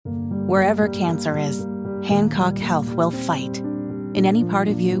Wherever cancer is, Hancock Health will fight. In any part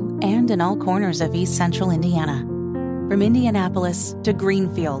of you and in all corners of East Central Indiana. From Indianapolis to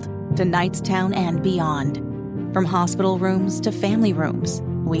Greenfield to Knightstown and beyond. From hospital rooms to family rooms,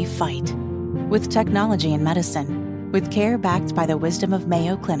 we fight. With technology and medicine, with care backed by the wisdom of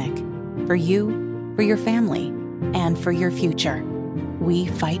Mayo Clinic. For you, for your family, and for your future. We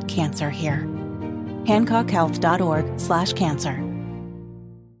fight cancer here. HancockHealth.org/cancer.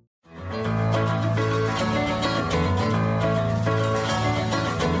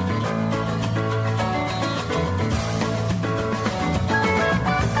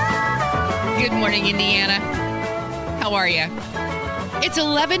 Good morning, Indiana. How are you? It's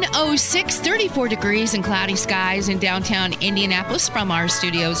 11:06, 34 degrees and cloudy skies in downtown Indianapolis from our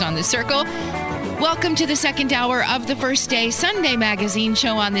studios on the Circle. Welcome to the second hour of the First Day Sunday Magazine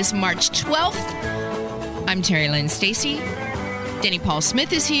show on this March 12th. I'm Terri Lynn Stacy. Denny Paul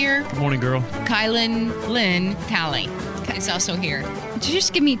Smith is here. Good morning, girl. Kylan Lynn Talley is also here. Did you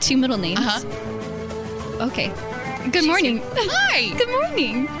just give me two middle names? Okay. Good morning. Hi. Good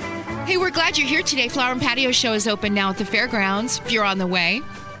morning. Hey, we're glad you're here today. Flower and Patio Show is open now at the fairgrounds if you're on the way.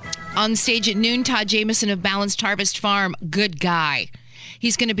 On stage at noon, Todd Jameson of Balanced Harvest Farm, good guy.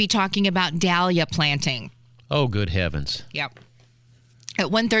 He's going to be talking about dahlia planting. Oh, good heavens. Yep.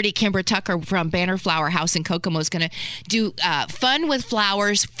 At 1:30, Kimber Tucker from Banner Flower House in Kokomo is going to do fun with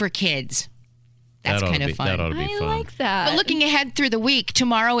flowers for kids. That's kind of fun. That ought to be fun. I like that. But looking ahead through the week,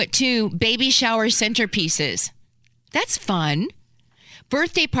 tomorrow at 2, baby shower centerpieces. That's fun.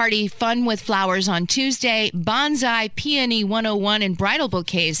 Birthday party fun with flowers on Tuesday. Bonsai, Peony 101, and bridal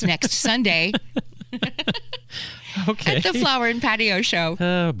bouquets next Sunday. Okay. At the Flower and Patio Show.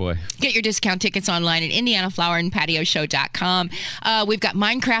 Oh, boy. Get your discount tickets online at indianaflowerandpatioshow.com. We've got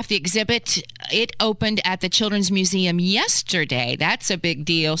Minecraft the exhibit. It opened at the Children's Museum yesterday. That's a big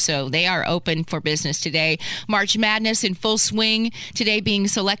deal. So they are open for business today. March Madness in full swing. Today being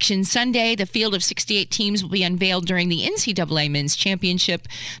Selection Sunday. The field of 68 teams will be unveiled during the NCAA Men's Championship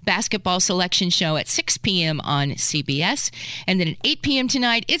Basketball Selection Show at 6 p.m. on CBS. And then at 8 p.m.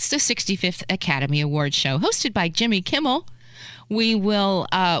 tonight, it's the 65th Academy Awards Show, hosted by Jimmy Kimmel. We were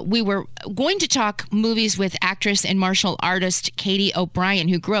going to talk movies with actress and martial artist Katie O'Brien,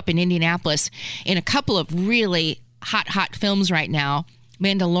 who grew up in Indianapolis in a couple of really hot films right now,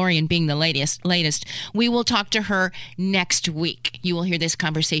 Mandalorian being the latest. We will talk to her next week. You will hear this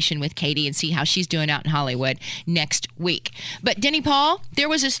conversation with Katie and see how she's doing out in Hollywood next week. But Denny Paul, there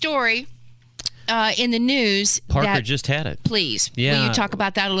was a story in the news. Parker just had it. Please. Yeah. Will you talk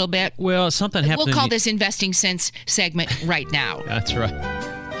about that a little bit? Well, something happened. We'll call this Investing Sense segment right now. That's right.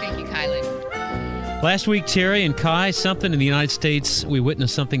 Thank you, Kylan. Last week, Terry and Kai, something in the United States, we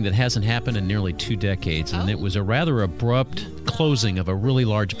witnessed something that hasn't happened in nearly 2 decades, and it was a rather abrupt closing of a really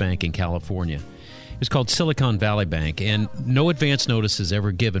large bank in California. It was called Silicon Valley Bank, and no advance notice is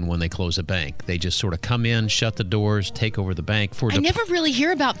ever given when they close a bank. They just sort of come in, shut the doors, take over the bank. I never really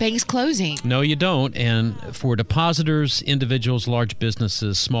hear about banks closing. No, you don't. And for depositors, individuals, large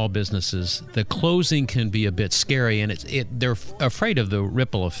businesses, small businesses, the closing can be a bit scary, and they're afraid of the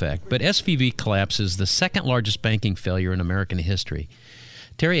ripple effect. But SVB collapse is the second largest banking failure in American history.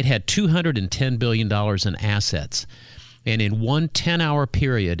 Terry, it had $210 billion in assets, and in one 10-hour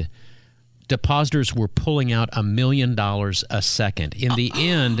period, depositors were pulling out $1 million a second. In the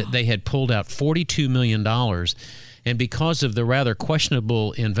end, they had pulled out $42 million, and because of the rather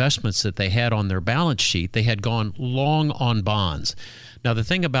questionable investments that they had on their balance sheet, they had gone long on bonds. Now, the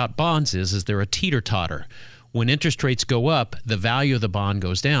thing about bonds is they're a teeter-totter. When interest rates go up, the value of the bond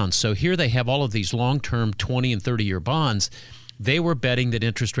goes down. So here they have all of these long-term 20- and 30-year bonds. They were betting that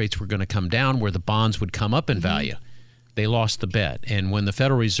interest rates were going to come down where the bonds would come up in value. They lost the bet. And when the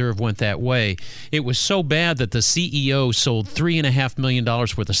Federal Reserve went that way, it was so bad that the CEO sold $3.5 million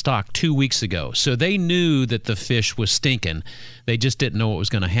worth of stock 2 weeks ago. So they knew that the fish was stinking. They just didn't know what was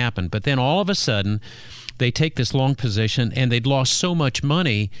going to happen. But then all of a sudden, they take this long position, and they'd lost so much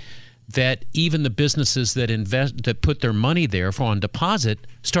money that even the businesses that put their money there on deposit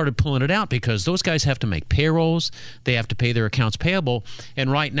started pulling it out, because those guys have to make payrolls. They have to pay their accounts payable. And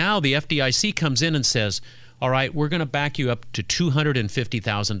right now, the FDIC comes in and says, all right, we're going to back you up to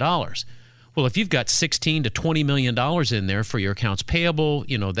 $250,000. Well, if you've got $16 to $20 million in there for your accounts payable,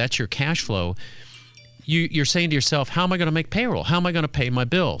 that's your cash flow. You're saying to yourself, how am I going to make payroll? How am I going to pay my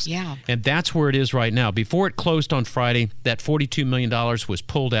bills? Yeah. And that's where it is right now. Before it closed on Friday, that $42 million was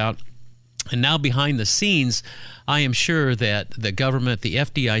pulled out. And now behind the scenes, I am sure that the government, the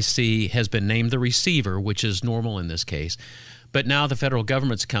FDIC, has been named the receiver, which is normal in this case. But now the federal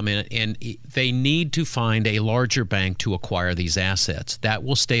government's come in, and they need to find a larger bank to acquire these assets. That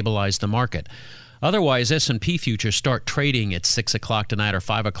will stabilize the market. Otherwise, S&P futures start trading at 6 o'clock tonight or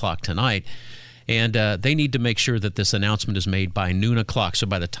 5 o'clock tonight, and they need to make sure that this announcement is made by noon o'clock. So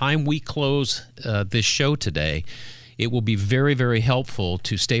by the time we close this show today, it will be very, very helpful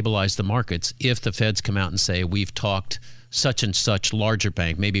to stabilize the markets if the feds come out and say, we've talked such and such larger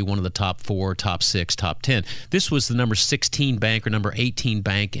bank, maybe one of the top 4, top 6, top 10. This was the number 16 bank or number 18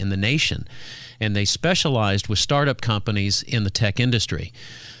 bank in the nation, and they specialized with startup companies in the tech industry.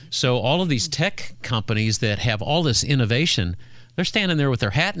 So all of these tech companies that have all this innovation, they're standing there with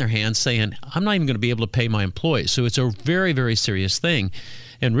their hat in their hands saying, I'm not even going to be able to pay my employees. So it's a very, very serious thing.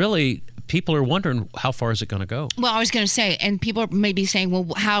 And really, people are wondering, how far is it going to go? Well, I was going to say, and people may be saying, well,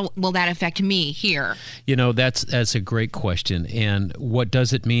 how will that affect me here? You know, that's a great question. And what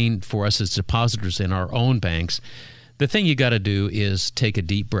does it mean for us as depositors in our own banks? The thing you got to do is take a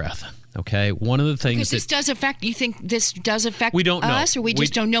deep breath. Okay, one of the things because this does affect. You think this does affect we don't know. Us, or we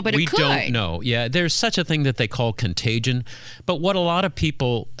just don't know? But it could. We don't know. Yeah, there's such a thing that they call contagion. But what a lot of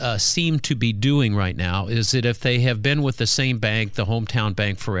people seem to be doing right now is that if they have been with the same bank, the hometown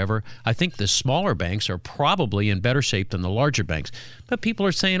bank, forever, I think the smaller banks are probably in better shape than the larger banks. But people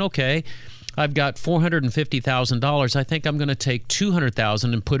are saying, okay, I've got $450,000. I think I'm going to take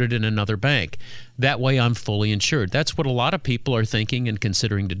 $200,000 and put it in another bank. That way I'm fully insured. That's what a lot of people are thinking and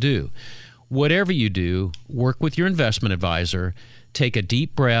considering to do. Whatever you do, work with your investment advisor, take a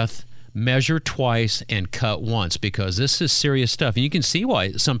deep breath, measure twice, and cut once, because this is serious stuff. And you can see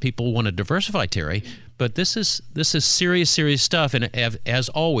why some people want to diversify, Terry, but this is serious stuff. And as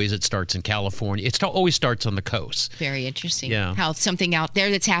always, it starts in California. It always starts on the coast. Very interesting. Yeah. How something out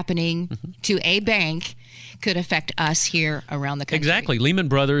there that's happening to a bank could affect us here around the country. Exactly. Lehman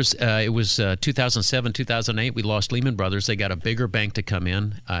Brothers, it was 2007, 2008. We lost Lehman Brothers. They got a bigger bank to come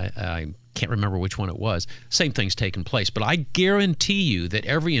in. I can't remember which one it was. Same thing's taken place. But I guarantee you that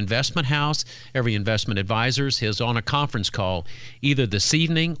every investment house, every investment advisor is on a conference call either this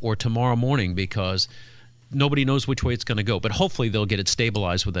evening or tomorrow morning, because nobody knows which way it's going to go. But hopefully they'll get it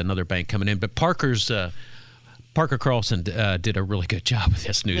stabilized with another bank coming in. But Parker Carlson did a really good job with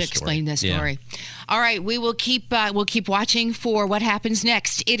this news story. Explain this story. Yeah. All right, we will keep watching for what happens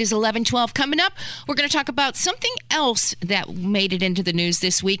next. It is 11:12 coming up. We're going to talk about something else that made it into the news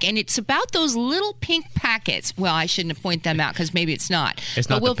this week, and it's about those little pink packets. Well, I shouldn't point them out because maybe it's not. It's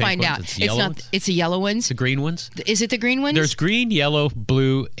but not we'll the pink find ones. out. It's yellow ones? It's the yellow ones. The green ones. Is it the green ones? There's green, yellow,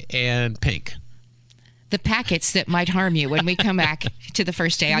 blue, and pink. The packets that might harm you when we come back to the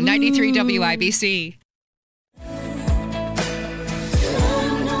first day on 93 WIBC.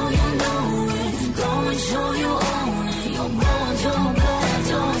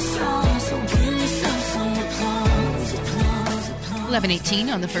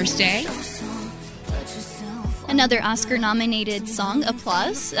 $11:18 on the first day. Another Oscar-nominated song,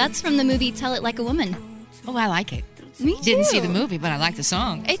 Applause. That's from the movie Tell It Like a Woman. Oh, I like it. Me too. Didn't see the movie, but I like the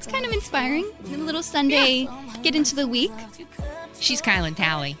song. It's kind of inspiring. A little Sunday, get into the week. She's Kylan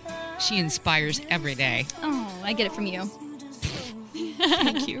Talley. She inspires every day. Oh, I get it from you.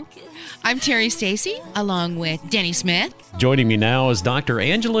 Thank you. I'm Terri Stacy, along with Denny Smith. Joining me now is Dr.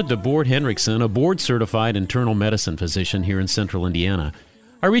 Angela DeBoer Henriksen, a board-certified internal medicine physician here in Central Indiana.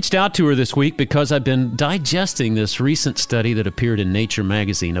 I reached out to her this week because I've been digesting this recent study that appeared in Nature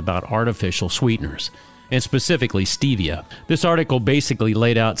magazine about artificial sweeteners, and specifically stevia. This article basically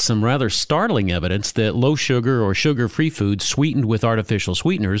laid out some rather startling evidence that low-sugar or sugar-free foods sweetened with artificial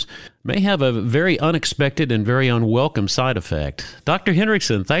sweeteners may have a very unexpected and very unwelcome side effect. Dr.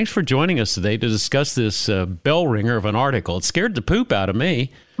 Henriksen, thanks for joining us today to discuss this bell ringer of an article. It scared the poop out of me.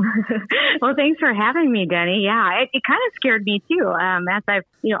 Well, thanks for having me, Denny. Yeah, it kind of scared me too, as I've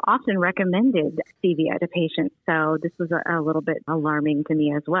often recommended stevia to patients. So this was a little bit alarming to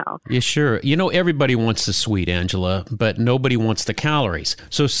me as well. Yeah, sure. Everybody wants the sweet, Angela, but nobody wants the calories.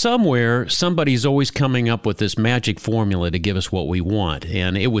 So somewhere, somebody's always coming up with this magic formula to give us what we want.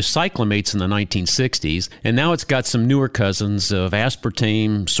 And it was cyclamates in the 1960s, and now it's got some newer cousins of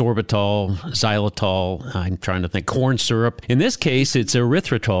aspartame, sorbitol, xylitol, I'm trying to think, corn syrup. In this case, it's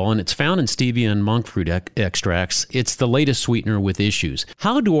erythritol, and it's found in stevia and monk fruit extracts. It's the latest sweetener with issues.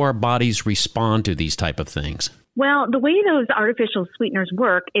 How do our bodies respond to these type of things? Well, the way those artificial sweeteners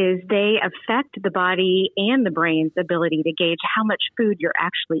work is they affect the body and the brain's ability to gauge how much food you're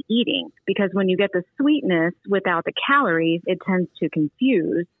actually eating. Because when you get the sweetness without the calories, it tends to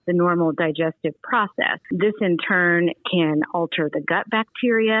confuse the normal digestive process. This in turn can alter the gut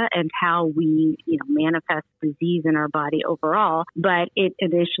bacteria and how we, manifest disease in our body overall, but it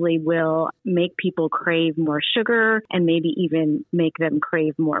initially will make people crave more sugar and maybe even make them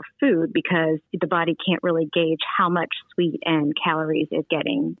crave more food because the body can't really gauge how much sweet and calories is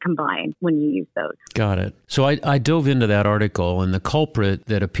getting combined when you use those. Got it. So I dove into that article, and the culprit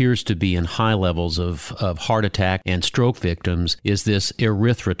that appears to be in high levels of heart attack and stroke victims is this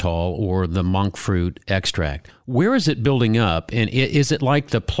erythritol, or the monk fruit extract. Where is it building up? And is it like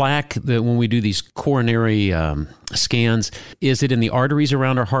the plaque that when we do these coronary scans, is it in the arteries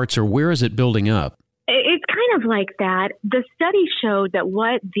around our hearts, or where is it building up? It's kind of like that. The study showed that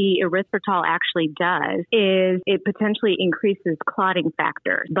what the erythritol actually does is it potentially increases clotting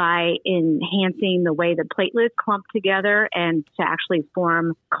factors by enhancing the way the platelets clump together and to actually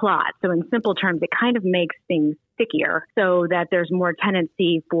form clots. So in simple terms, it kind of makes things stickier so that there's more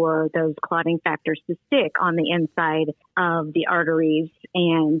tendency for those clotting factors to stick on the inside of the arteries,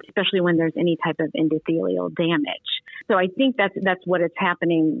 and especially when there's any type of endothelial damage. So I think that's what is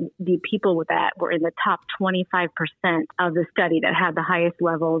happening. The people that were in the top 25% of the study that had the highest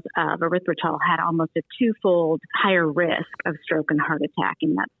levels of erythritol had almost a twofold higher risk of stroke and heart attack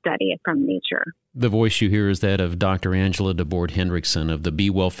in that study from Nature. The voice you hear is that of Dr. Angela DeBoard Hendrickson of the Be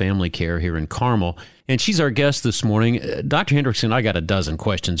Well Family Care here in Carmel, and she's our guest this morning. Dr. Hendrickson, I got a dozen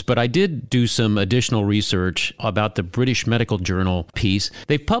questions, but I did do some additional research about the British Medical Journal piece.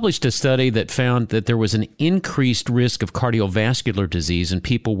 They've published a study that found that there was an increased risk of cardiovascular disease in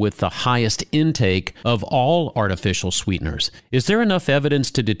people with the highest intake of all artificial sweeteners. Is there enough evidence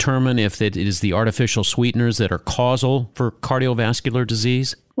to determine if it is the artificial sweeteners that are causal for cardiovascular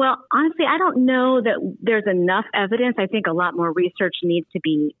disease? Well, honestly, I don't know that there's enough evidence. I think a lot more research needs to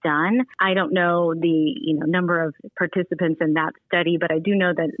be done. I don't know the number of participants in that study, but I do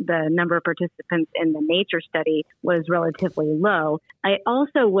know that the number of participants in the Nature study was relatively low. It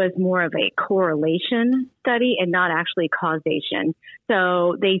also was more of a correlation study and not actually causation.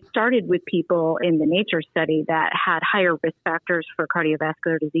 So they started with people in the Nature study that had higher risk factors for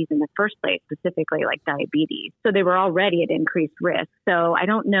cardiovascular disease in the first place, specifically like diabetes. So they were already at increased risk. So I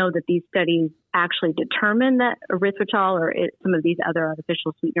don't know that these studies actually determine that erythritol or some of these other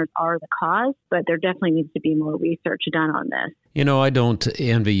artificial sweeteners are the cause, but there definitely needs to be more research done on this. You know, I don't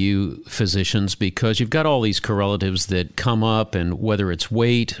envy you physicians because you've got all these correlatives that come up, and whether it's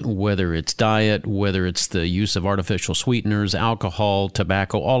weight, whether it's diet, whether it's the use of artificial sweeteners, alcohol,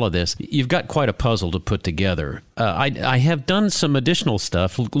 tobacco, all of this, you've got quite a puzzle to put together. I have done some additional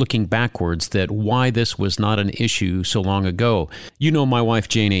stuff looking backwards that why this was not an issue so long ago. You know my wife,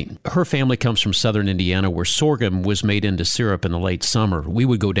 Janie, her family comes from southern Indiana where sorghum was made into syrup in the late summer. We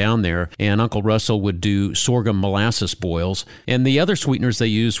would go down there and Uncle Russell would do sorghum molasses boils, and the other sweeteners they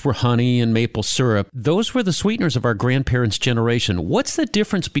used were honey and maple syrup. Those were the sweeteners of our grandparents' generation. What's the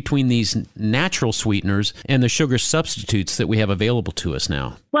difference between these natural sweeteners and the sugar substitutes that we have available to us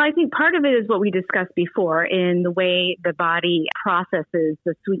now? Well, I think part of it is what we discussed before in the way the body processes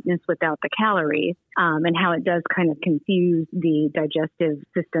the sweetness without the calories, and how it does kind of confuse the digestive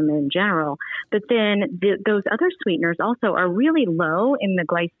system in general. But then those other sweeteners also are really low in the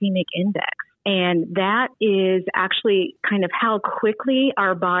glycemic index. And that is actually kind of how quickly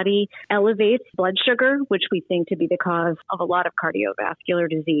our body elevates blood sugar, which we think to be the cause of a lot of cardiovascular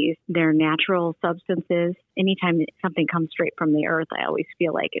disease. They're natural substances. Anytime something comes straight from the earth, I always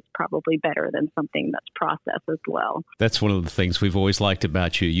feel like it's probably better than something that's processed as well. That's one of the things we've always liked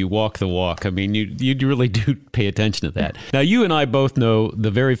about you. You walk the walk. I mean, you really do pay attention to that. Now, you and I both know the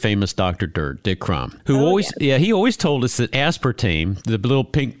very famous Dr. Dirt, Dick Crum, who he always told us that aspartame, the little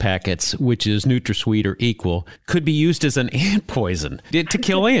pink packets, which is NutraSweet or Equal, could be used as an ant poison to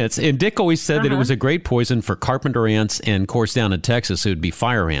kill ants. And Dick always said that it was a great poison for carpenter ants, and of course down in Texas it would be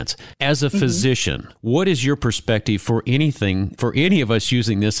fire ants. As a physician, what is your perspective for any of us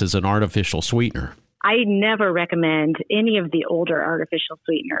using this as an artificial sweetener? I never recommend any of the older artificial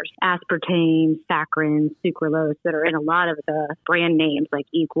sweeteners, aspartame, saccharin, sucralose, that are in a lot of the brand names like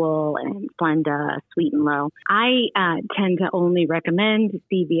Equal and Splenda, Sweet and Low. I tend to only recommend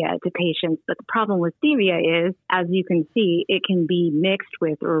stevia to patients, but the problem with stevia is, as you can see, it can be mixed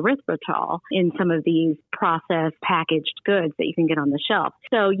with erythritol in some of these processed packaged goods that you can get on the shelf.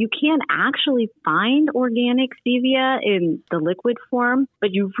 So you can actually find organic stevia in the liquid form, but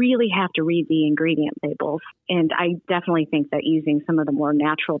you really have to read the ingredient labels. And I definitely think that using some of the more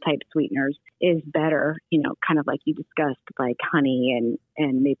natural type sweeteners is better, kind of like you discussed, like honey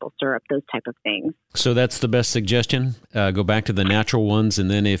and maple syrup, those type of things. So that's the best suggestion? Go back to the natural ones,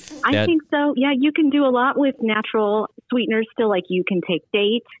 and then I think so. Yeah, you can do a lot with natural sweeteners still, like you can take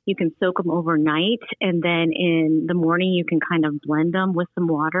dates, you can soak them overnight, and then in the morning you can kind of blend them with some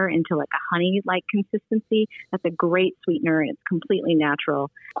water into like a honey-like consistency. That's a great sweetener, and it's completely natural.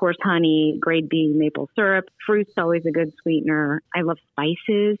 Of course, honey, grade B maple syrup. Fruit's always a good sweetener. I love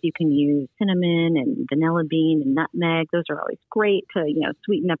spices. You can use cinnamon and vanilla bean and nutmeg. Those are always great to,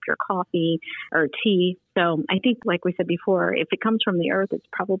 sweeten up your coffee or tea. So I think, like we said before, if it comes from the earth, it's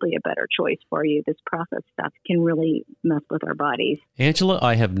probably a better choice for you. This processed stuff can really mess with our bodies. Angela,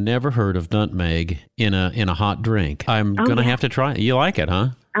 I have never heard of nutmeg in a hot drink. I'm going to have to try it. You like it, huh?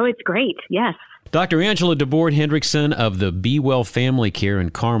 Oh, it's great. Yes. Dr. Angela DeBoard Hendrickson of the Be Well Family Care in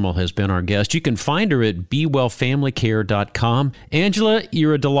Carmel has been our guest. You can find her at bewellfamilycare.com. Angela,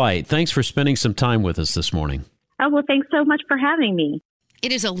 you're a delight. Thanks for spending some time with us this morning. Oh, well, thanks so much for having me.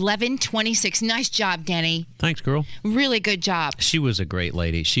 It is 11:26. Nice job, Denny. Thanks, girl. Really good job. She was a great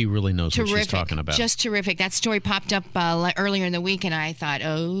lady. She really knows what she's talking about. Just terrific. That story popped up earlier in the week, and I thought,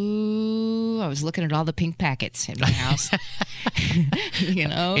 I was looking at all the pink packets in my house.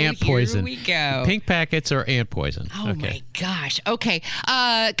 Ant poison. Here we go. Pink packets are ant poison. Oh, my gosh. Okay.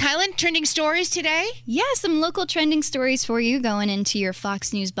 Kylan, trending stories today? Yeah, some local trending stories for you going into your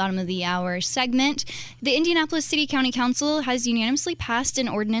Fox News bottom of the hour segment. The Indianapolis City County Council has unanimously passed an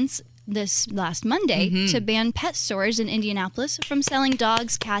ordinance this last Monday to ban pet stores in Indianapolis from selling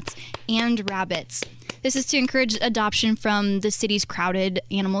dogs, cats, and rabbits. This is to encourage adoption from the city's crowded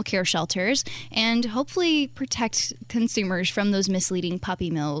animal care shelters and hopefully protect consumers from those misleading puppy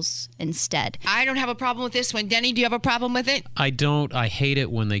mills instead. I don't have a problem with this one. Denny, do you have a problem with it? I don't. I hate it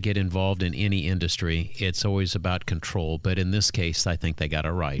when they get involved in any industry. It's always about control. But in this case, I think they got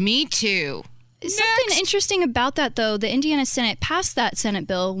it right. Me too. Something interesting about that, though, the Indiana Senate passed that Senate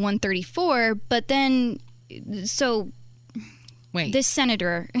Bill 134, but then, this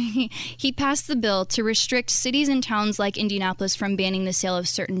senator, he passed the bill to restrict cities and towns like Indianapolis from banning the sale of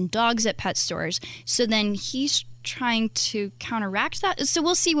certain dogs at pet stores. So then he's trying to counteract that. So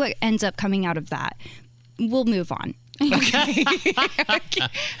we'll see what ends up coming out of that. We'll move on. Okay.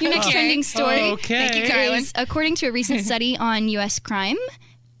 Your next trending story. Okay. Thank you, Kylan. Is, according to a recent study on U.S. crime,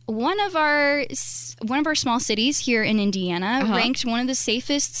 one of our small cities here in Indiana ranked one of the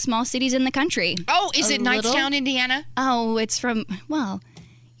safest small cities in the country. Oh, is it Knightstown, Indiana? Oh, it's from,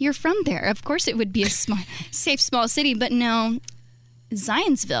 you're from there. Of course it would be a safe small city, but no,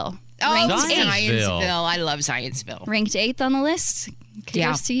 Zionsville. Oh, ranked Zionsville. I love Zionsville. Ranked 8th on the list.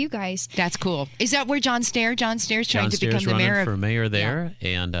 Kudos to you guys. That's cool. Is that where John Stair's trying to become the mayor? For mayor there,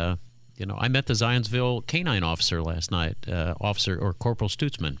 and I met the Zionsville canine officer last night, Officer or Corporal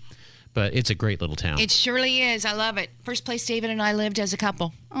Stutzman. But it's a great little town. It surely is. I love it. First place David and I lived as a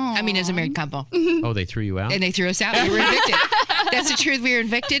couple. Aww. I mean, as a married couple. Oh, they threw you out? And they threw us out. We were evicted. That's the truth. We were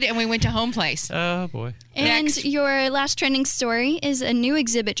evicted, and we went to home place. Oh, boy. And Next. your last trending story is a new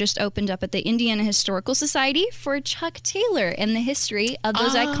exhibit just opened up at the Indiana Historical Society for Chuck Taylor and the history of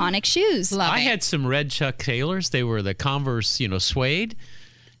those iconic shoes. Love I it. had some red Chuck Taylors. They were the Converse, suede.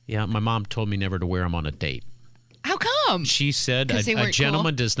 Yeah, my mom told me never to wear them on a date. How come? She said a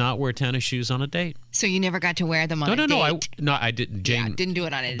gentleman does not wear tennis shoes on a date. So you never got to wear them on a date? I didn't. Jane didn't do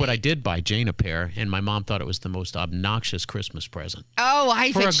it on a date. But I did buy Jane a pair, and my mom thought it was the most obnoxious Christmas present. Oh,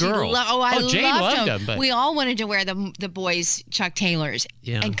 I for bet a girl. Jane loved them. But we all wanted to wear the boys' Chuck Taylors.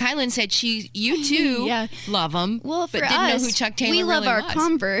 Yeah. And Kylan said you too love them. Well, but for didn't us, know who Chuck Taylor we love really our was.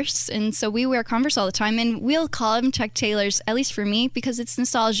 Converse, and so we wear Converse all the time, and we'll call them Chuck Taylors, at least for me, because it's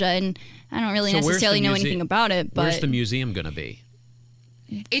nostalgia, and I don't really necessarily know anything about it. But where's the museum going to be?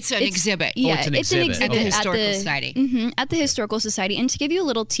 It's an exhibit. Yeah, it's an it's exhibit. At the Historical Society. At the Historical Society. And to give you a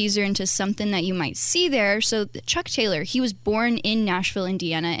little teaser into something that you might see there, so Chuck Taylor, he was born in Nashville,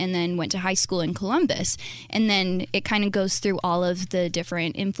 Indiana, and then went to high school in Columbus. And then it kind of goes through all of the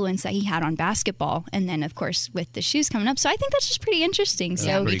different influence that he had on basketball. And then, of course, with the shoes coming up. So I think that's just pretty interesting.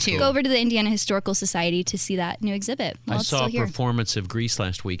 So cool. Go over to the Indiana Historical Society to see that new exhibit. I saw a performance of Grease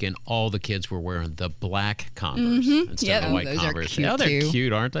last week, and all the kids were wearing the black Converse instead of the white those Converse. Are cute they're too.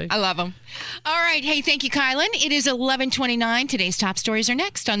 cute, aren't they? I love them. All right. Hey, thank you, Kylan. It is 11:29. Today's top stories are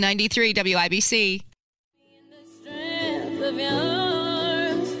next on 93 WIBC.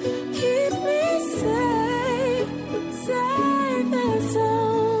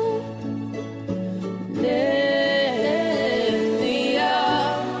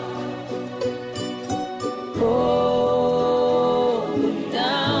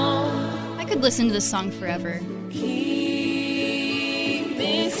 I could listen to this song forever.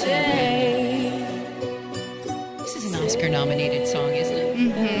 This is an Oscar-nominated song, isn't it?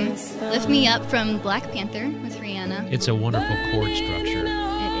 Mm-hmm. Lift Me Up from Black Panther with Rihanna. It's a wonderful chord structure.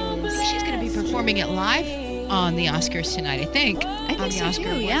 It is. She's going to be performing it live on the Oscars tonight, I think. I think so Oscar too,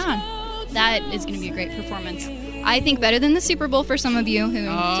 awards. yeah. That is going to be a great performance. I think better than the Super Bowl for some of you who did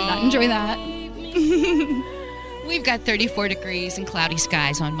not enjoy that. We've got 34 degrees and cloudy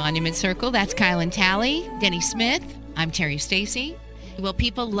skies on Monument Circle. That's Kyle and Tally, Denny Smith. I'm Terri Stacy. Well,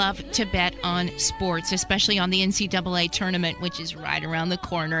 people love to bet on sports, especially on the NCAA tournament, which is right around the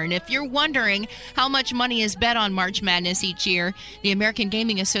corner. And if you're wondering how much money is bet on March Madness each year, the American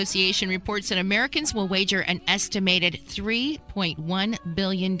Gaming Association reports that Americans will wager an estimated $3.1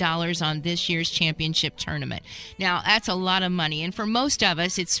 billion on this year's championship tournament. Now, that's a lot of money. And for most of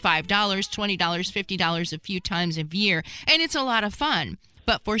us, it's $5, $20, $50 a few times a year. And it's a lot of fun.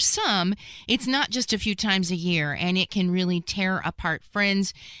 But for some, it's not just a few times a year, and it can really tear apart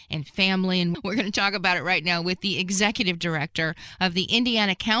friends and family. And we're going to talk about it right now with the executive director of the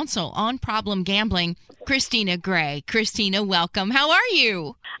Indiana Council on Problem Gambling, Christina Gray. Christina, welcome. How are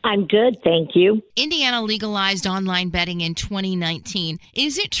you? I'm good, thank you. Indiana legalized online betting in 2019.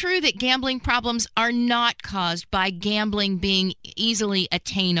 Is it true that gambling problems are not caused by gambling being easily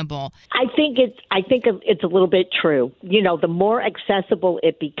attainable? I think it's a little bit true. You know, the more accessible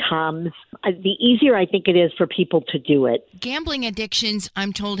it becomes, the easier I think it is for people to do it. Gambling addictions,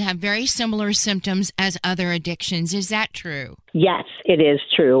 I'm told, have very similar symptoms as other addictions. Is that true? Yes, it is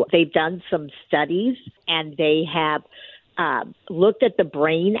true. They've done some studies, and they have looked at the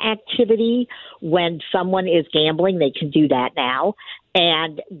brain activity when someone is gambling. They can do that now.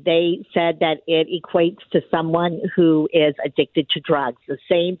 And they said that it equates to someone who is addicted to drugs. The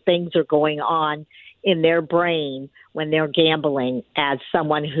same things are going on in their brain when they're gambling as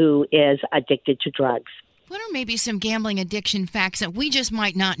someone who is addicted to drugs. What are maybe some gambling addiction facts that we just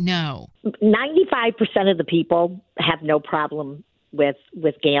might not know? 95% of the people have no problem with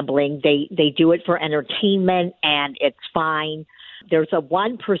gambling. They do it for entertainment, and it's fine. There's a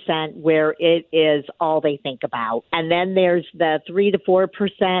 1% where it is all they think about. And then there's the 3 to 4%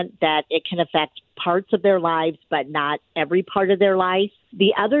 that it can affect parts of their lives, but not every part of their life.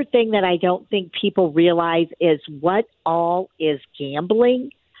 The other thing that I don't think people realize is what all is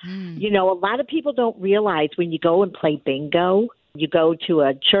gambling. You know, a lot of people don't realize when you go and play bingo, you go to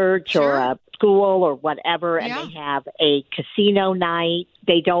a church or a school or whatever, and they have a casino night.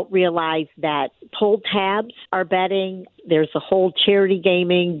 They don't realize that pull tabs are betting. There's a whole charity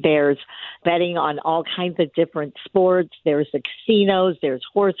gaming. There's betting on all kinds of different sports. There's the casinos. There's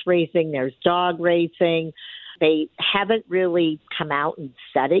horse racing. There's dog racing. They haven't really come out and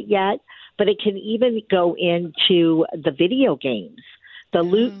said it yet, but it can even go into the video games, the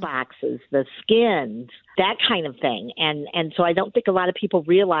loot boxes, the skins, that kind of thing. And so I don't think a lot of people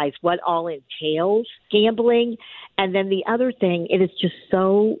realize what all entails gambling. And then the other thing, it is just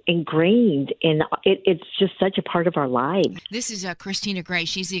so ingrained in it. It's just such a part of our lives. This is Christina Gray.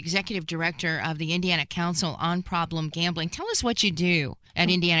 She's the executive director of the Indiana Council on Problem Gambling. Tell us what you do at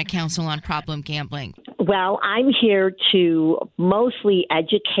Indiana Council on Problem Gambling. Well, I'm here to mostly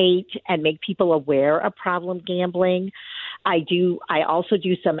educate and make people aware of problem gambling. I also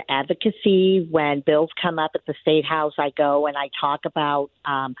do some advocacy. When bills come up at the State House, I go and I talk about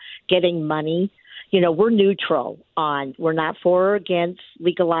getting money. You know, we're neutral we're not for or against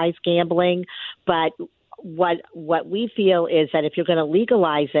legalized gambling, but what we feel is that if you're going to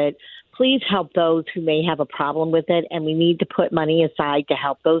legalize it, please help those who may have a problem with it, and we need to put money aside to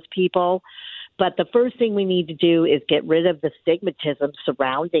help those people. But the first thing we need to do is get rid of the stigmatism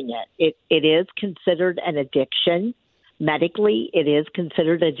surrounding it. It is considered an addiction. Medically, it is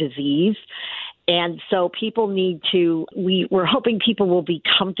considered a disease. And so people need to, we're hoping people will be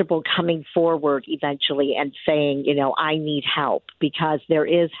comfortable coming forward eventually and saying, you know, I need help, because there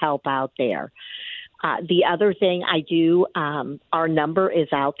is help out there. The other thing I do, our number is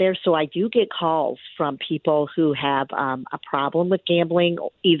out there. So I do get calls from people who have a problem with gambling,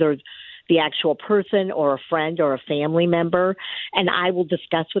 either the actual person or a friend or a family member, and I will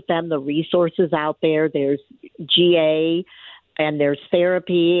discuss with them the resources out there. There's GA and there's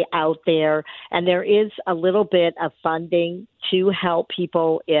therapy out there, and there is a little bit of funding to help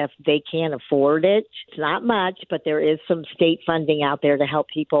people if they can't afford it. It's not much, but there is some state funding out there to help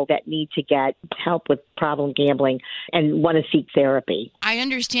people that need to get help with problem gambling and want to seek therapy. I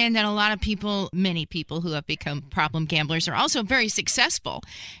understand that a lot of people, many people who have become problem gamblers, are also very successful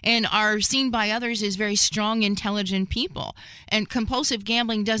and are seen by others as very strong, intelligent people. And compulsive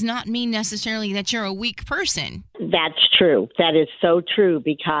gambling does not mean necessarily that you're a weak person. That's true. That is so true,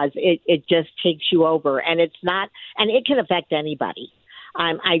 because it just takes you over, and it's not, and it can affect anybody.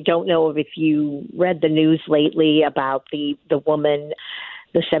 I don't know if you read the news lately about the woman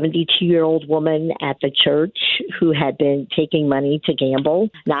the 72-year-old woman at the church who had been taking money to gamble.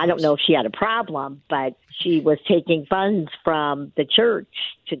 Now, I don't know if she had a problem, but she was taking funds from the church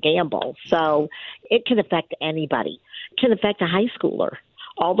to gamble. So it can affect anybody. It can affect a high schooler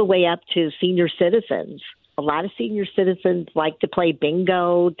all the way up to senior citizens. A lot of senior citizens like to play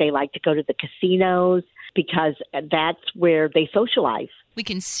bingo. They like to go to the casinos because that's where they socialize. We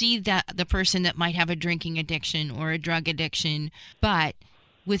can see that the person that might have a drinking addiction or a drug addiction, but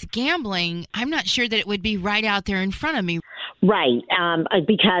with gambling, I'm not sure that it would be right out there in front of me. Right,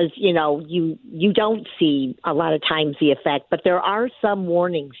 because, you don't see a lot of times the effect, but there are some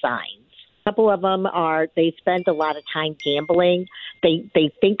warning signs. A couple of them are they spend a lot of time gambling.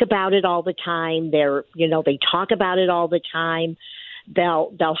 They think about it all the time. They talk about it all the time.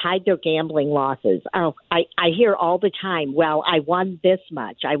 They'll hide their gambling losses. Oh, I hear all the time, well, I won this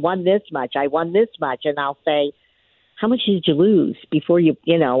much. I won this much. I won this much. And I'll say, how much did you lose before and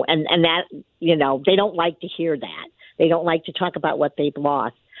that, they don't like to hear that. They don't like to talk about what they've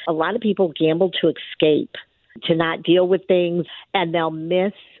lost. A lot of people gamble to escape, to not deal with things, and they'll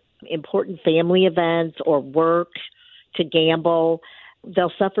miss important family events or work to gamble.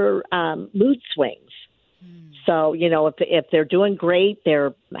 They'll suffer mood swings. So, if they're doing great,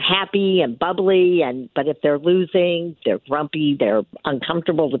 they're happy and bubbly, but if they're losing, they're grumpy, they're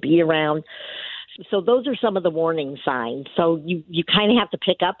uncomfortable to be around. So those are some of the warning signs. So you kind of have to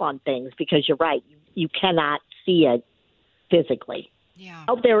pick up on things because you're right. You cannot see it physically. Yeah.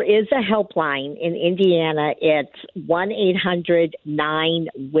 Oh, there is a helpline in Indiana. It's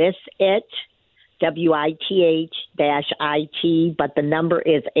 1-800-9-WITH-IT, WITH-IT, but the number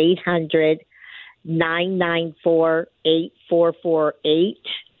is 800-994-8448,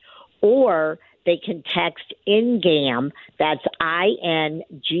 or they can text INGAM, that's INGAMB,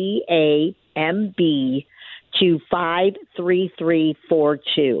 to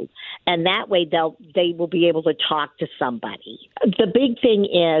 53342. And that way they will be able to talk to somebody. The big thing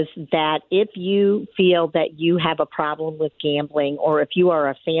is that if you feel that you have a problem with gambling, or if you are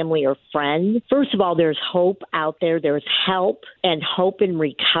a family or friend, first of all, there's hope out there. There's help and hope in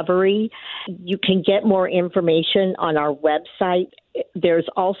recovery. You can get more information on our website. There's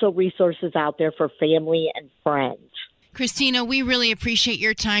also resources out there for family and friends. Christina, we really appreciate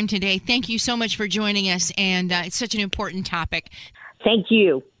your time today. Thank you so much for joining us, and it's such an important topic. Thank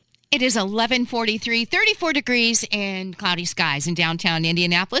you. It is 11:43, 34 degrees and cloudy skies in downtown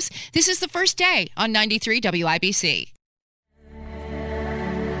Indianapolis. This is the first day on 93 WIBC.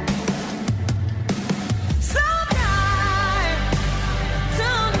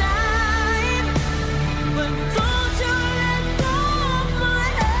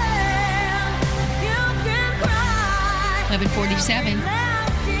 $11:47.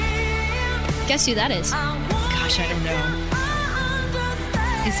 Guess who that is? Gosh, I don't know.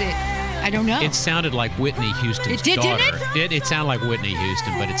 Is it? I don't know. It sounded like Whitney Houston's It did, daughter. didn't It sounded like Whitney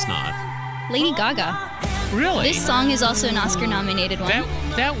Houston, but it's not. Lady Gaga. Really? This song is also an Oscar-nominated one.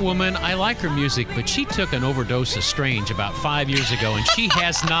 That woman, I like her music, but she took an overdose of Strange about 5 years ago, and she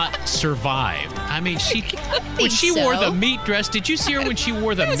has not survived. I mean, when she wore the meat dress, did you see her when she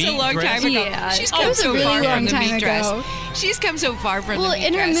wore the meat dress? It was a long time ago. Yeah. She's It come was a so really far long from the time meat dress. ago. She's come so far from the meat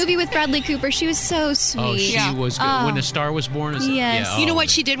in her dress. movie with Bradley Cooper, she was so sweet. Oh, she was good. When a Star was born? Yes. Yeah, You know what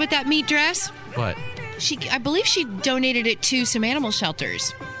she did with that meat dress? What? I believe she donated it to some animal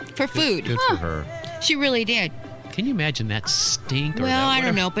shelters for food. Good for her. She really did. Can you imagine that stink? Well, I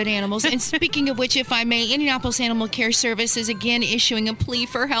don't know, but animals. And speaking of which, if I may, Indianapolis Animal Care Service is again issuing a plea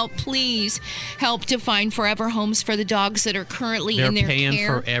for help. Please help to find forever homes for the dogs that are currently in their care. They're paying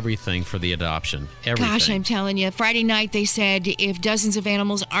for everything for the adoption. Everything. Gosh, I'm telling you. Friday night, they said if dozens of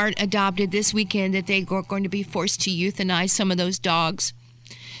animals aren't adopted this weekend, that they are going to be forced to euthanize some of those dogs.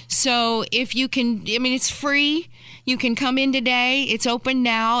 So if you can, it's free. You can come in today. It's open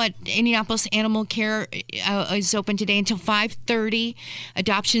now at Indianapolis Animal Care. Is open today until 5:30.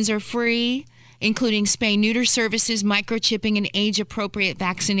 Adoptions are free, including spay-neuter services, microchipping, and age-appropriate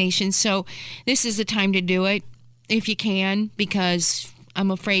vaccinations. So this is the time to do it if you can, because I'm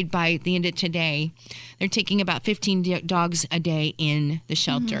afraid by the end of today, they're taking about 15 dogs a day in the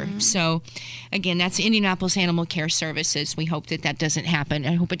shelter. Mm-hmm. So, again, that's Indianapolis Animal Care Services. We hope that doesn't happen.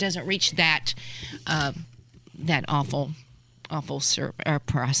 I hope it doesn't reach that awful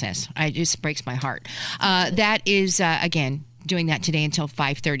process. It just breaks my heart. That is, again, doing that today until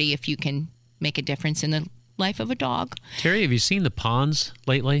 5:30 if you can make a difference in the life of a dog. Terry, have you seen the ponds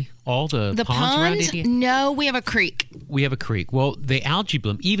lately? All the ponds around Indiana? No, we have a creek. We have a creek. Well, the algae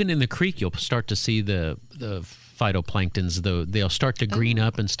bloom, even in the creek, you'll start to see the phytoplanktons, though they'll start to green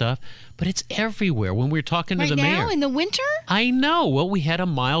up and stuff. But it's everywhere. When we were talking to the mayor. Right now, in the winter? I know. Well, we had a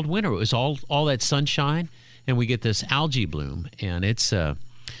mild winter. It was all that sunshine, and we get this algae bloom, and it's... and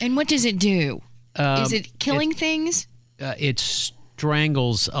what does it do? Is it killing things? It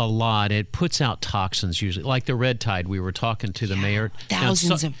strangles a lot. It puts out toxins usually, like the red tide. We were talking to the mayor.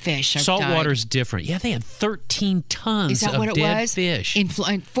 Thousands of fish have Salt died. water's different. Yeah, they had 13 tons Is that of what it dead was? fish. In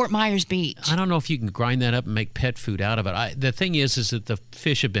Fort Myers Beach. I don't know if you can grind that up and make pet food out of it. The thing is that the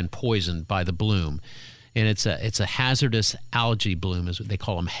fish have been poisoned by the bloom, and it's a hazardous algae bloom, as they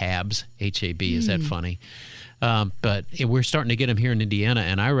call them, HABs. H-A-B. Is that funny? But we're starting to get them here in Indiana,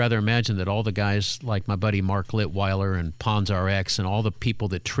 and I rather imagine that all the guys like my buddy Mark Litweiler and Ponds RX and all the people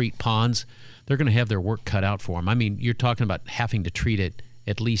that treat ponds, they're going to have their work cut out for them. I mean, you're talking about having to treat it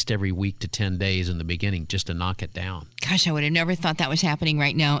at least every week to 10 days in the beginning just to knock it down. Gosh, I would have never thought that was happening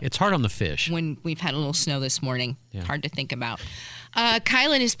right now. It's hard on the fish. When we've had a little snow this morning. Yeah. Hard to think about.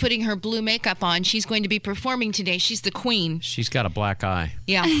 Kylan is putting her blue makeup on. She's going to be performing today. She's the queen. She's got a black eye.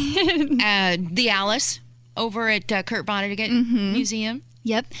 Yeah. The Alice over at Kurt Vonnegut Museum.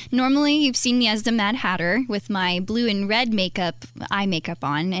 Yep. Normally, you've seen me as the Mad Hatter with my blue and red eye makeup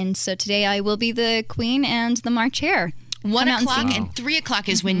on. And so today I will be the queen and the March Hare. 1 o'clock and 3 o'clock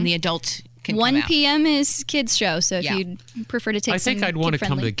is when the adult can 1 come out. p.m. is kids' show. So if you'd prefer to take I think I'd want to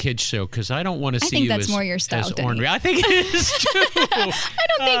come to the kids' show because I don't want to see you that's more your style, as Denny. ornery. I think it is too. I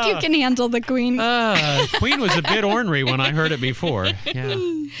don't think you can handle the queen. Queen was a bit ornery when I heard it before. Yeah.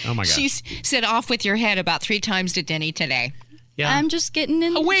 Oh, my God. She said off with your head about 3 times to Denny today. Yeah. I'm just getting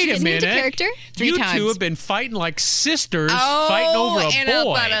in. Wait a minute. Into character. 3 you times. two have been fighting like sisters, fighting over a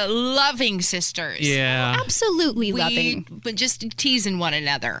boy. But a loving sisters. Yeah. Absolutely loving. But just teasing one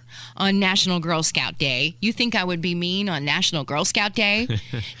another on National Girl Scout Day. You think I would be mean on National Girl Scout Day?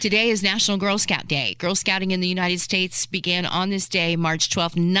 Today is National Girl Scout Day. Girl Scouting in the United States began on this day, March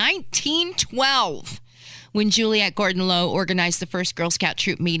 12th, 1912. When Juliette Gordon Low organized the first Girl Scout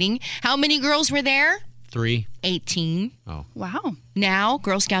troop meeting. How many girls were there? 3. 18. Oh. Wow. Now,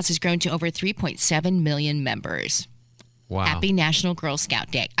 Girl Scouts has grown to over 3.7 million members. Wow. Happy National Girl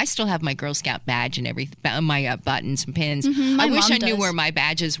Scout Day. I still have my Girl Scout badge and everything, my buttons and pins. My I wish mom I knew does. where my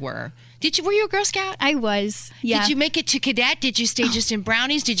badges were. Were you a Girl Scout? I was. Yeah. Did you make it to cadet? Did you stay just in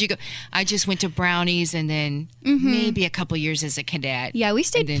brownies? Did you go? I just went to brownies and then maybe a couple years as a cadet. Yeah, we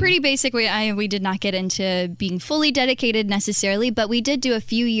stayed pretty basic. We did not get into being fully dedicated necessarily, but we did do a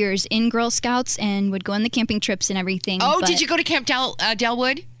few years in Girl Scouts and would go on the camping trips and everything. Oh, did you go to Camp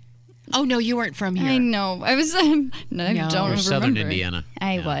Delwood? Oh, no, you weren't from here. I know. I was. I don't remember. Southern Indiana.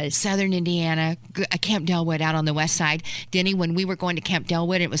 I was. Southern Indiana, Camp Delwood out on the west side. Denny, when we were going to Camp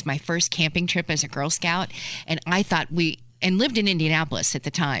Delwood, it was my first camping trip as a Girl Scout, and I thought and lived in Indianapolis at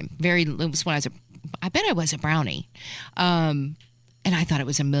the time. It was when I bet I was a brownie. And I thought it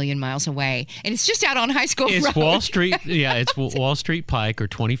was a million miles away. And it's just out on High School Road. It's Wall Street. Yeah, it's Wall Street Pike or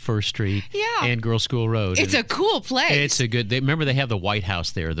 21st Street and Girl School Road. It's a cool place. It's a good... Remember, they have the White House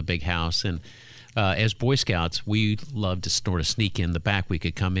there, the big house. And as Boy Scouts, we loved to sort of sneak in the back. We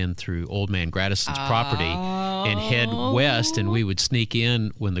could come in through Old Man Gradison's property and head west, and we would sneak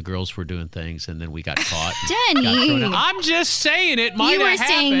in when the girls were doing things, and then we got caught. Denny! I'm just saying it might You have were happened.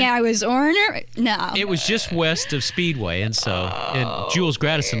 saying I was ornery? No. It was just west of Speedway, and Jules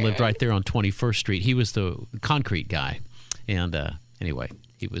Gradison lived right there on 21st Street. He was the concrete guy, and anyway,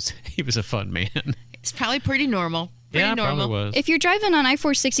 he was a fun man. It's probably pretty normal. Yeah, normal. probably was. If you're driving on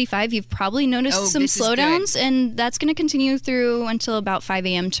I-465, you've probably noticed some this is slowdowns, good. and that's going to continue through until about 5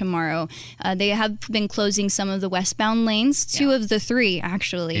 a.m. tomorrow. They have been closing some of the westbound lanes, 2 of the 3,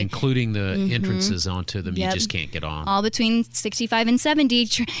 actually. Including the entrances onto them. Yep. You just can't get on. All between 65 and 70,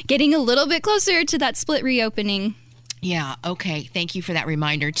 getting a little bit closer to that split reopening. Yeah, okay. Thank you for that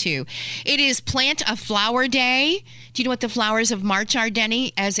reminder, too. It is Plant a Flower Day. Do you know what the flowers of March are,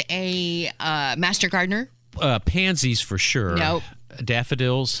 Denny, as a master gardener? Pansies for sure. Nope.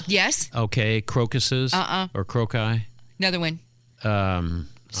 Daffodils. Yes. Okay. Crocuses. Or croci. Another one.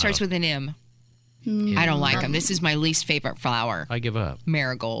 Starts with an M. I don't like them. This is my least favorite flower. I give up.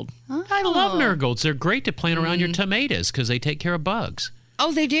 Marigold. I love marigolds. They're great to plant around your tomatoes because they take care of bugs.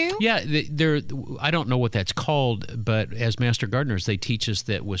 Oh, they do? Yeah, they're. I don't know what that's called, but as master gardeners, they teach us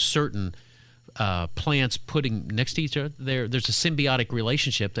that with certain plants putting next to each other, there's a symbiotic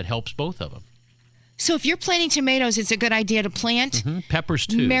relationship that helps both of them. So if you're planting tomatoes, it's a good idea to plant peppers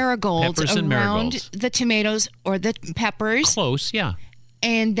too. Marigolds Peppers and around marigolds. the tomatoes or the peppers. Close, yeah.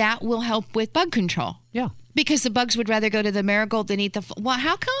 And that will help with bug control. Yeah. Because the bugs would rather go to the marigold than eat the... Well,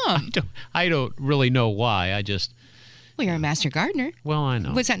 how come? I don't really know why. I just... Well, you're a master gardener. Well, I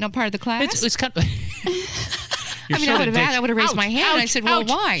know. Was that not part of the class? It's kind of... I would have raised my hand. I said, well,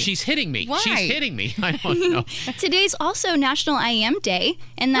 why? She's hitting me. Why? She's hitting me. I don't know. Today's also National I Am Day,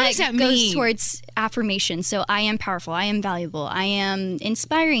 and What does that goes mean? towards affirmation. So I am powerful, I am valuable, I am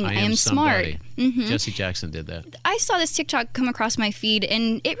inspiring, I am smart. Somebody. Jesse Jackson did that. I saw this TikTok come across my feed,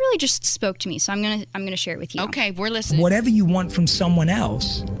 and it really just spoke to me. So I'm gonna share it with you. Okay, we're listening. Whatever you want from someone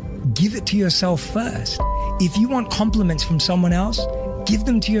else, give it to yourself first. If you want compliments from someone else, give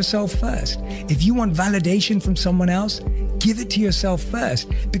them to yourself first. If you want validation from someone else, give it to yourself first.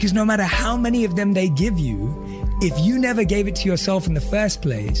 Because no matter how many of them they give you, if you never gave it to yourself in the first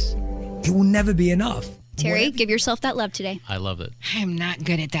place, it will never be enough. Terry, give yourself that love today. I love it. I'm not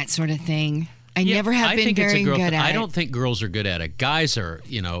good at that sort of thing. I never have been very good at it. I don't think girls are good at it. Guys are,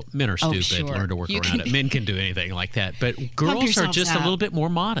 men are stupid. Sure. Learn to work around it. Men can do anything like that. But girls are just a little bit more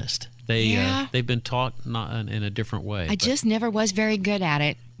modest. They've been taught in a different way. I just never was very good at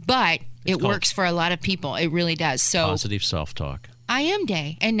it. But it works for a lot of people. It really does. So positive self-talk. I Am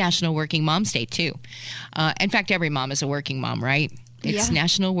Day and National Working Moms Day, too. In fact, every mom is a working mom, right? It's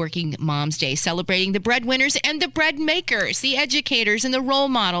National Working Moms Day, celebrating the breadwinners and the bread makers, the educators and the role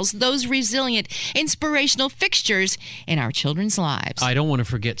models, those resilient, inspirational fixtures in our children's lives. I don't want to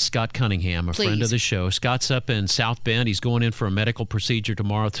forget Scott Cunningham, a friend of the show. Scott's up in South Bend. He's going in for a medical procedure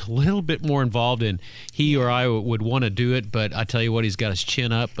tomorrow. It's a little bit more involved than he or I would want to do it, but I tell you what, he's got his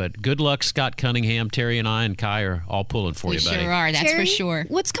chin up. But good luck, Scott Cunningham. Terry and I and Kai are all pulling for you, buddy. We sure are, that's Terry, for sure.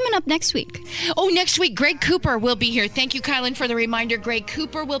 What's coming up next week? Oh, next week, Greg Cooper will be here. Thank you, Kylan, for the reminder. Greg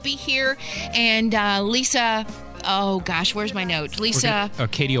Cooper will be here, and Lisa, oh gosh, where's my note? Lisa.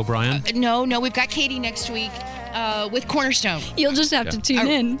 Katie O'Brien? No, we've got Katie next week with Cornerstone. You'll just have to tune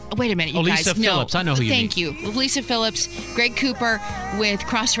in. Wait a minute, you guys. Lisa Phillips, I know who you mean. Thank you. Lisa Phillips, Greg Cooper with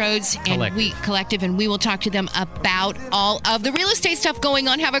Crossroads and Collective, and we will talk to them about all of the real estate stuff going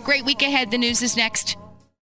on. Have a great week ahead. The news is next.